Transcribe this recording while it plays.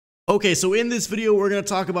Okay, so in this video, we're going to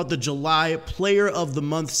talk about the July Player of the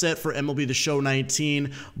Month set for MLB The Show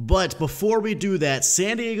 19. But before we do that,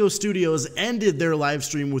 San Diego Studios ended their live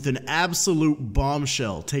stream with an absolute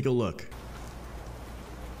bombshell. Take a look.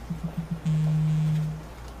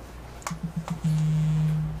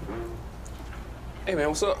 Hey man,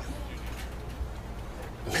 what's up?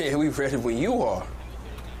 Man, we ready when you are.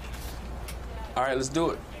 All right, let's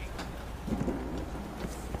do it.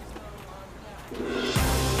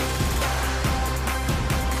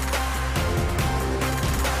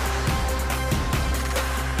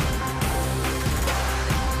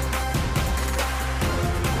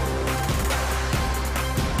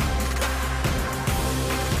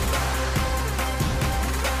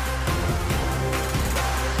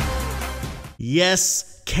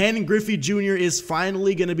 Yes, Ken Griffey Jr. is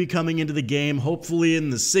finally going to be coming into the game, hopefully in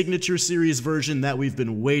the Signature Series version that we've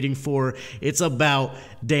been waiting for. It's about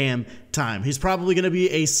damn time. He's probably going to be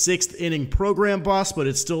a 6th inning program boss, but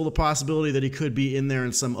it's still the possibility that he could be in there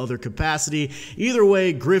in some other capacity. Either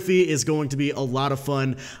way, Griffey is going to be a lot of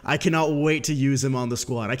fun. I cannot wait to use him on the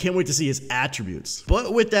squad. I can't wait to see his attributes.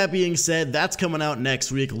 But with that being said, that's coming out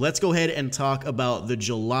next week. Let's go ahead and talk about the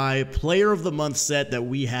July Player of the Month set that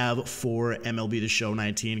we have for MLB The Show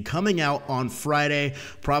 19 coming out on Friday,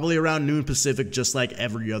 probably around noon Pacific, just like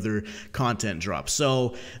every other content drop.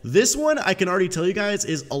 So this one, I can already tell you guys,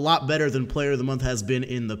 is a lot better than Player of the Month has been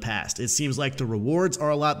in the past. It seems like the rewards are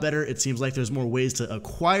a lot better. It seems like there's more ways to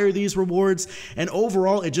acquire these rewards, and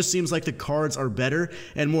overall it just seems like the cards are better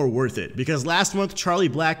and more worth it, because last month Charlie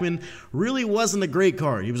Blackmon really wasn't a great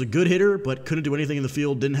card. He was a good hitter but couldn't do anything in the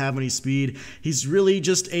field, didn't have any speed. He's really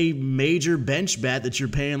just a major bench bat that you're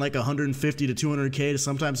paying like 150 to 200k to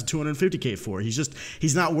sometimes 250k for.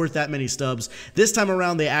 He's not worth that many stubs. This time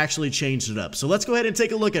around they actually changed it up. So let's go ahead and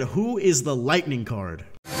take a look at who is the Lightning card.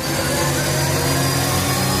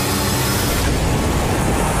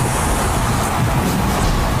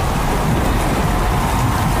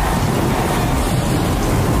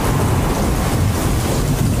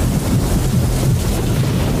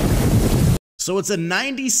 So it's a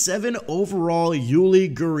 97 overall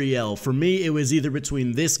YULI Gurriel. For me, it was either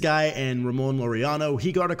between this guy and Ramon Laureano.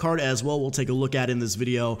 He got a card as well we'll take a look at in this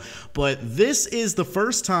video. But this is the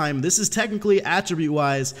first time, this is technically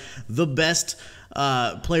attribute-wise the best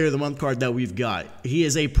Player of the Month card that we've got. He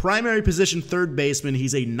is a primary position third baseman.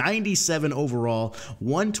 He's a 97 overall,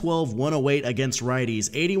 112, 108 against righties,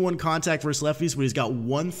 81 contact versus lefties, but he's got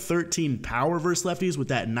 113 power versus lefties with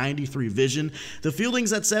that 93 vision. The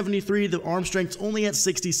fielding's at 73, the arm strength's only at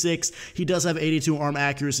 66. He does have 82 arm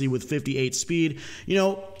accuracy with 58 speed. You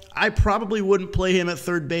know, I probably wouldn't play him at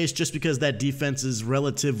third base just because that defense is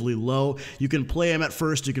relatively low. You can play him at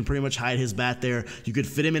first. You can pretty much hide his bat there. You could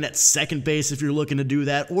fit him in at second base if you're looking to do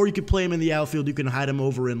that, or you could play him in the outfield. You can hide him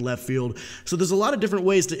over in left field. So there's a lot of different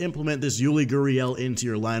ways to implement this YULI Gurriel into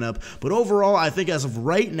your lineup. But overall, I think as of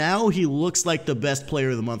right now, he looks like the best Player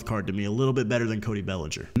of the Month card to me, a little bit better than Cody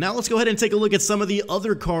Bellinger. Now let's go ahead and take a look at some of the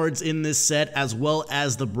other cards in this set, as well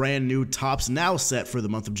as the brand new Topps Now set for the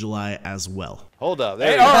month of July as well. Hold up.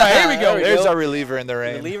 Hey, all right, here we go. There's our reliever in the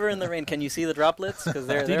rain. Reliever in the rain. Can you see the droplets? Because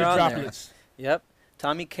they're on droplets. there. Yep.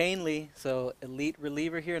 Tommy Canely, so elite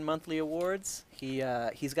reliever here in monthly awards.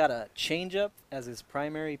 He's got a changeup as his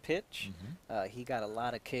primary pitch. He got a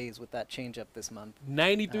lot of Ks with that changeup this month.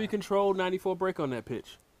 93 control, 94 break on that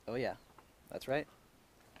pitch. Oh yeah, that's right.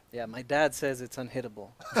 Yeah, my dad says it's unhittable.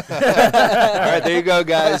 All right, there you go,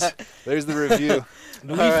 guys. There's the review.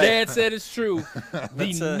 Luis' dad said it's true.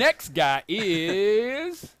 The next guy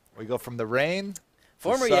is... We go from the rain.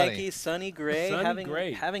 Former Sonny. Yankees, Sonny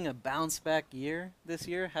Gray, having a bounce-back year this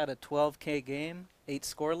year. Had a 12K game, 8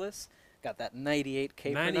 scoreless. Got that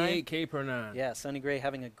 98K per 9. 98K per 9. Yeah, Sonny Gray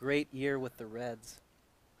having a great year with the Reds.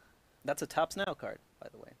 That's a Topps Now card, by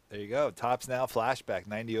the way. There you go. Topps Now flashback,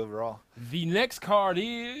 90 overall. The next card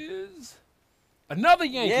is another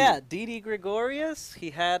Yankee. Yeah, Didi Gregorius. He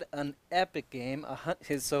had an epic game.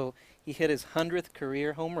 So he hit his 100th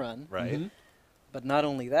career home run. Right. But not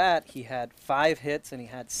only that, he had 5 hits and he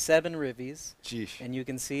had 7 ribbies. Jeez. And you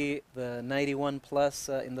can see the 91 plus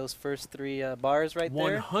in those first 3 bars right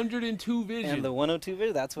there. 102 vision. And the 102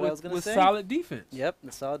 vision. That's what I was going to say. With solid defense. Yep,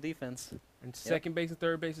 the solid defense. And second base and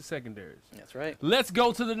third base and secondaries. That's right. Let's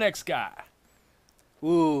go to the next guy.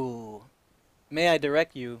 Ooh. May I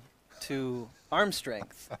direct you to arm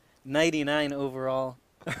strength. 99 overall.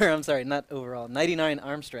 Or I'm sorry, not overall. 99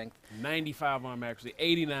 arm strength. 95 arm accuracy.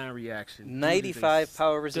 89 reaction. 95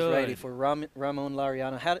 power versus righty for Ramon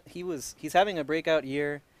Laureano. He's having a breakout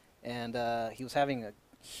year, and he was having a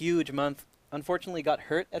huge month. Unfortunately, got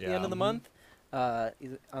hurt at the end of the month.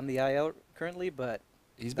 He's on the IL currently, but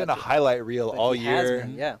He's been a highlight reel all he has year,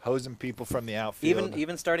 been, yeah. hosing people from the outfield.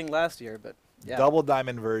 Even starting last year, but yeah. Double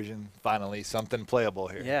diamond version, finally, something playable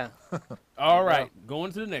here. Yeah. All right,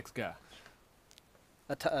 going to the next guy.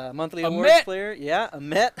 A monthly A awards Met. player. Yeah, a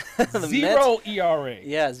Met. The Zero Mets. ERA.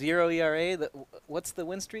 Yeah, 0 ERA. What's the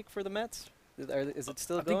win streak for the Mets? Is it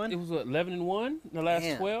still I going? think it was 11-1 in the last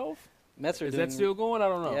Man. 12. Mets are Is doing, that still going? I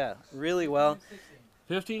don't know. Yeah, really well.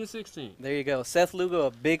 15-16. There you go. Seth Lugo,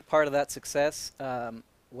 a big part of that success.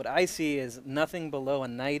 What I see is nothing below a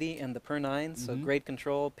 90 in the per 9, so great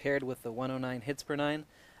control paired with the 109 hits per 9,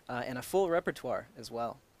 and a full repertoire as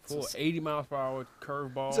well. Full 80 miles per hour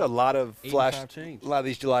curveball. There's a lot of 85 change. a lot of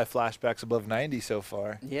these July flashbacks above 90 so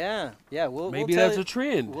far. Yeah. Maybe that's a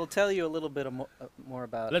trend. We'll tell you a little bit more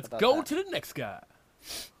about. Let's about go that. to the next guy.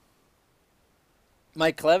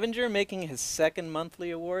 Mike Clevenger making his second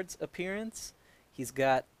monthly awards appearance. He's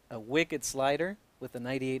got a wicked slider with a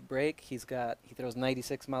 98 break. He throws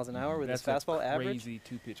 96 miles an hour with his fastball average. Crazy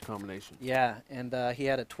two-pitch combination. Yeah, and he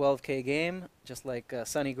had a 12K game, just like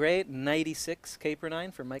Sonny Gray. 96 K per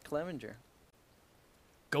 9 for Mike Clevenger.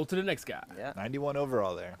 Go to the next guy. Yeah. 91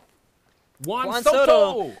 overall there. Juan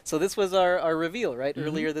Soto. So this was our reveal, right?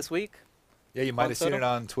 Earlier this week. Yeah, you might Juan have seen Soto? it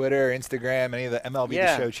on Twitter, Instagram, any of the MLB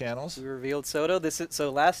Yeah. The Show channels. We revealed Soto.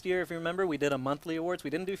 So last year, if you remember, we did a monthly awards. We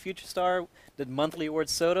didn't do Future Star. Did monthly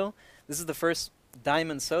awards Soto. This is the first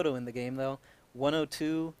Diamond Soto in the game, though.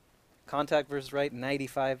 102 contact versus right,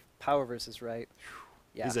 95 power versus right.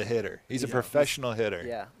 Yeah. He's a hitter. He's a professional hitter.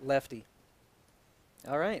 Yeah, lefty.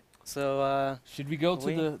 All right. So should we go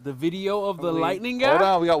to the video of the lightning guy? Hold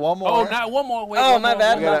on, we got one more. Oh, not one more. Wait, Oh, one my more.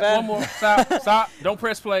 bad, One my more. bad. One more. Stop. Don't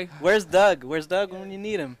press play. where's Doug? Where's Doug when you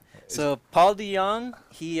need him? So Paul DeJong,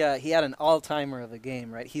 he had an all-timer of a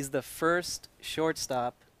game, right? He's the first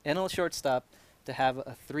shortstop, NL shortstop, to have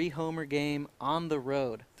a 3-homer game on the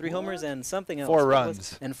road. 3 homers and something else. 4 What was-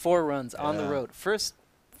 runs. And 4 runs on the Yeah. road. First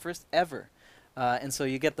ever. And so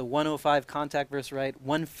you get the 105 contact versus right,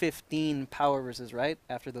 115 power versus right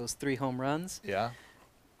after those 3 home runs. Yeah.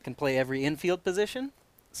 Can play every infield position.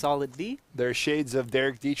 Solid D. There are shades of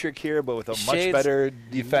Derek Dietrich here, but with a much Shades- better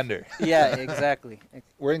defender. Yeah, exactly.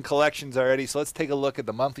 We're in collections already, so let's take a look at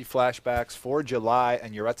the monthly flashbacks for July,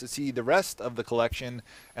 and you're about to see the rest of the collection.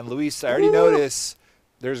 And Luis, I already noticed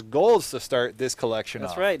there's golds to start this collection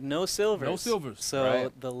That's off. right. No silvers. No silvers. So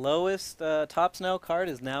Right. the lowest Topps Now card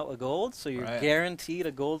is now a gold. So you're Right. guaranteed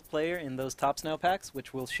a gold player in those Topps Now packs,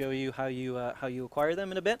 which we'll show you how you acquire them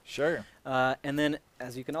in a bit. Sure. And then,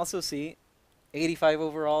 as you can also see, 85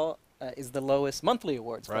 overall is the lowest monthly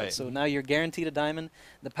awards. Right. So now you're guaranteed a diamond.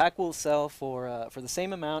 The pack will sell for the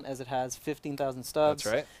same amount as it has 15,000 stubs.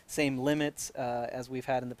 That's right. Same limits as we've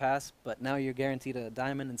had in the past, but now you're guaranteed a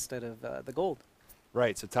diamond instead of the gold.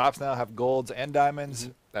 Right. So Topps now have golds and diamonds.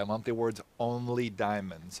 That monthly award's only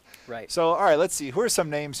diamonds. Right. So, all right, let's see. Who are some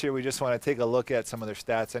names here? We just want to take a look at some of their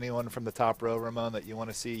stats. Anyone from the top row, Ramon, that you want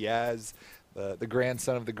to see? Yaz, the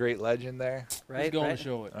grandson of the great legend there. Right. Who's going right. to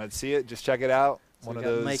show it? Let's see it. Just check it out. So One we of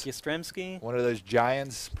got those. Mike Yastrzemski. One of those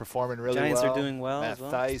giants performing really Giants well. are doing well Matt as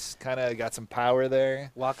well. Theis kind of got some power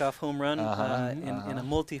there. Walk-off home run in a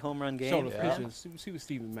multi-home run Show game. the Yeah. pictures. See what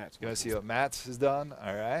Steven Matt's You want to see with. what Matt's has done?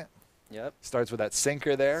 All right. Yep. Starts with that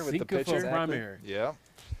sinker there with the Sinker for pitcher. primary. Yeah.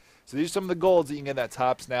 So these are some of the golds that you can get in that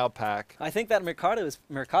Topps Now pack. I think that Mercado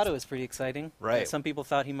is pretty exciting. Right. Some people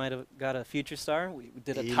thought he might have got a future star. We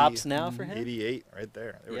did a 80 Topps Now for him. 88 right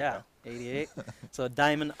there. There Yeah, 88. So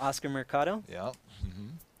Diamond Oscar Mercado. we go.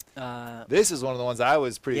 Yeah. Uh, This is one of the ones I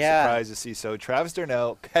was pretty Yeah. surprised to see. So Travis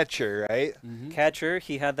D'Arnaud, catcher, right? Catcher,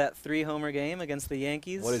 he had that 3-homer game against the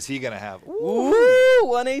Yankees. What is he going to have? Woo!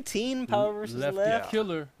 118 power versus Lefty left.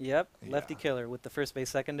 killer. Yep, Yeah. lefty killer with the first base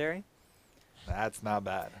secondary. That's not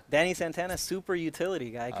bad. Danny Santana, super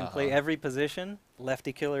utility guy, can play every position.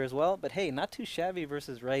 Lefty killer as well. But hey, not too shabby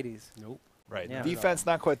versus righties. Nope. Right. Yeah. Defense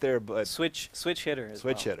not quite there, but Switch hitter as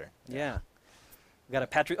switch well. hitter. Yeah. We got a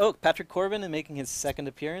Patrick Corbin is making his second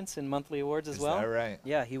appearance in monthly awards as Is well. that right?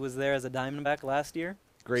 Yeah, he was there as a Diamondback last year.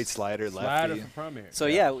 Great slider, Slider lefty. for primary. So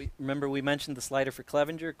yeah, remember we mentioned the slider for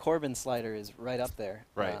Clevenger. Corbin's slider is right up there.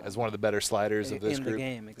 Right, as one of the better sliders of this in group. the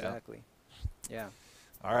game, exactly. Yeah.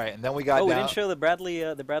 All right, and then we got Oh, we down. didn't show the Bradley.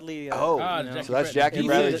 Oh, Ah, you know, Jackie so that's Bradley. Jackie Elite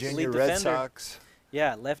Bradley de- Jr., elite Red defender. Sox.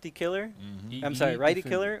 Yeah, lefty killer. I'm sorry, righty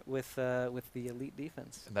killer with the elite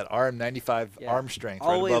defense. And that RM95 arm strength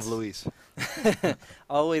Always. right above Luis.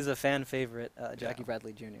 Always a fan favorite, Jackie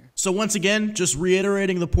Bradley Jr. So once again, just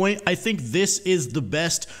reiterating the point, I think this is the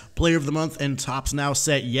best Player of the Month and Tops Now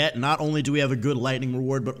set yet. Not only do we have a good lightning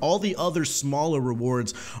reward, but all the other smaller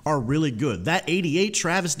rewards are really good. That 88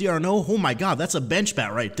 Travis d'Arnaud, oh my god, that's a bench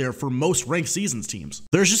bat right there for most ranked seasons teams.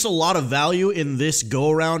 There's just a lot of value in this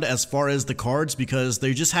go-around as far as the cards because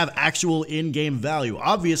they just have actual in-game value.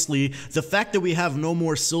 Obviously, the fact that we have no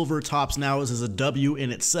more silver Tops Nows is a W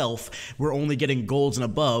in itself. We're only getting golds and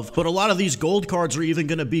above, but a lot of these gold cards are even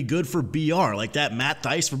going to be good for BR, like that Matt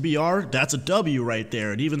Dice for BR, that's a W right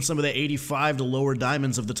there, and even some of the 85 to lower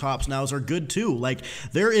diamonds of the Tops Nows are good too. Like,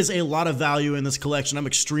 there is a lot of value in this collection. I'm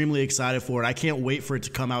extremely excited for it. I can't wait for it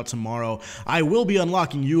to come out tomorrow. I will be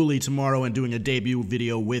unlocking YULI tomorrow and doing a debut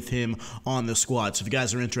video with him on the squad, so if you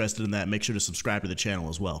guys are interested in that, make sure to subscribe to the channel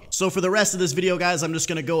as well. So for the rest of this video, guys, I'm just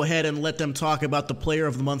going to go ahead and let them talk about the Player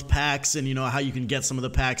of the Month packs and, you know, how you can get some of the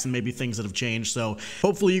packs and maybe things that have changed. So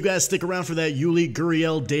hopefully you guys stick around for that YULI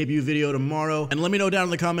GURRIEL debut video tomorrow. And let me know down in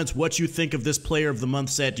the comments what you think of this Player of the Month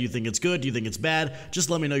set. Do you think it's good? Do you think it's bad? Just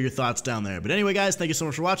let me know your thoughts down there. But anyway, guys, thank you so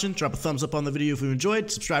much for watching. Drop a thumbs up on the video if you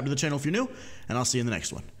enjoyed. Subscribe to the channel if you're new. And I'll see you in the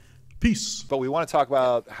next one. Peace. But we want to talk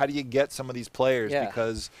about how do you get some of these players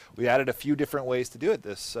because we added a few different ways to do it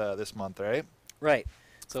this month, right? Right.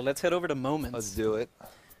 So let's head over to Moments. Let's do it.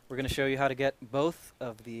 We're going to show you how to get both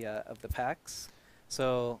of the packs.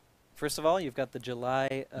 So first of all, you've got the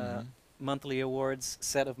July monthly awards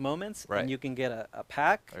set of moments, and you can get a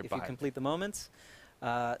pack if you complete the moments.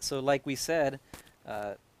 So like we said,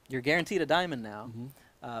 you're guaranteed a diamond now,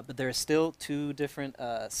 but there are still two different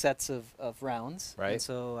sets of rounds. Right. And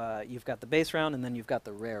so you've got the base round, and then you've got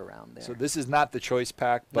the rare round there. So this is not the choice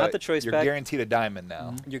pack, but not the choice you're pack. guaranteed a diamond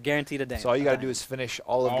now. You're guaranteed a diamond. So all you got to do is finish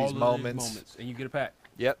all of these moments. And you get a pack.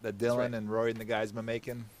 Yep, that Dylan and Roy and the guys been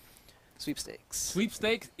making. Sweepstakes.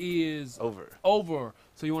 Sweepstakes is over.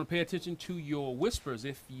 So you want to pay attention to your whispers.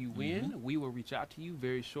 If you win, we will reach out to you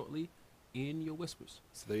very shortly in your whispers.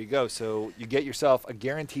 So there you go. So you get yourself a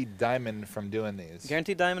guaranteed diamond from doing these.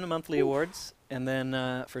 Guaranteed diamond monthly awards, and then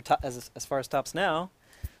for as far as Tops Now,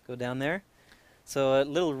 go down there. So a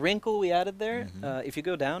little wrinkle we added there. If you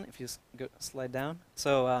go down, if you slide down.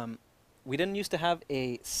 So we didn't used to have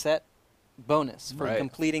a set bonus for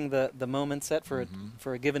completing the moment set for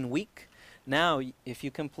a given week. Now, if you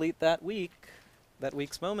complete that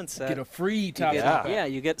week's moment set, get a free top pack. Yeah,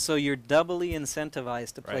 you get, so you're doubly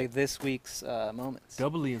incentivized to play this week's moments.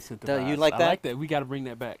 Doubly incentivized. You like that? I like that. We got to bring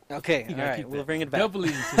that back. Okay, all right, we'll bring it back. Doubly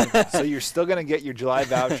incentivized. So you're still going to get your July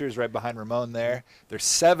vouchers right behind Ramon there. There's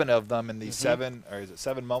 7 of them in these 7, or is it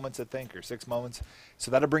 7 moments, I think, or 6 moments? So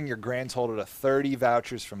that'll bring your grand total to 30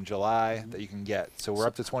 vouchers from July that you can get. So we're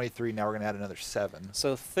up to 23. Now we're going to add another 7.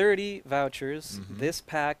 So 30 vouchers. This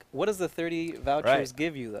pack, what does the 30 vouchers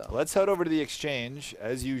give you, though? Let's head over to the exchange,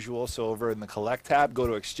 as usual. So over in the Collect tab, go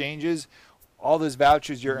to Exchanges. All those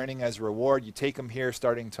vouchers you're earning as a reward, you take them here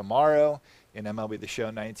starting tomorrow in MLB The Show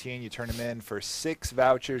 19. You turn them in for 6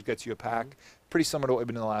 vouchers, gets you a pack. Pretty similar to what we've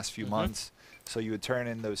been in the last few months. So you would turn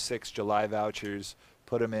in those 6 July vouchers,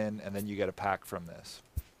 put them in, and then you get a pack from this.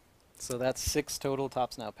 So that's 6 total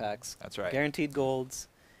Tops Now packs. That's right. Guaranteed golds,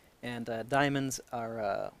 and diamonds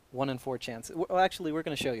are 1 in 4 chance. Well, actually, we're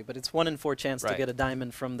going to show you, but it's 1 in 4 chance to get a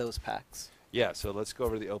diamond from those packs. Yeah, so let's go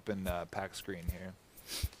over to the open pack screen here.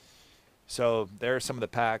 So there are some of the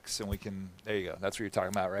packs, and we can, there you go. That's what you're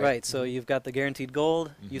talking about, right? Right, so you've got the guaranteed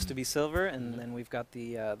gold, used to be silver, and then we've got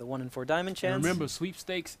the 1 in 4 diamond chance. And remember,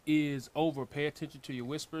 sweepstakes is over. Pay attention to your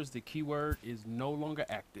whispers. The keyword is no longer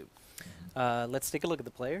active. Let's take a look at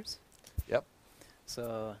the players. Yep.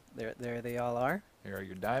 So there they all are. Here are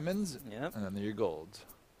your diamonds, and then there are your golds.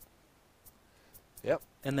 Yep.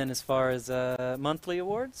 And then as far as monthly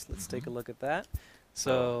awards, let's take a look at that.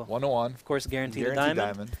 So 101, of course, guaranteed a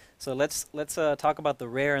diamond. So let's talk about the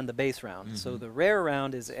rare and the base round. So the rare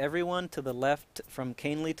round is everyone to the left, from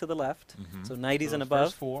Canely to the left, so 90s and above.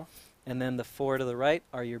 First 4. And then the 4 to the right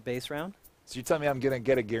are your base round. So you tell me I'm gonna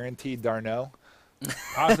get a guaranteed d'Arnaud?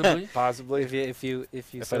 Possibly. Possibly. If you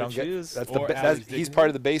I don't choose. He's part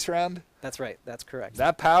of the base round? That's right. That's correct.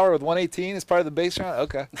 That power with 118 is part of the base round?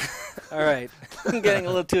 Okay. All right. I'm getting a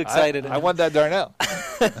little too excited. I want that d'Arnaud.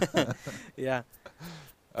 Yeah.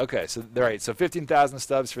 Okay, so so 15,000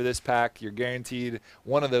 stubs for this pack. You're guaranteed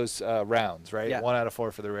one of those rounds, right? Yeah. 1 out of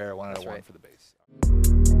 4 for the rare, 1 out of 1 for the base.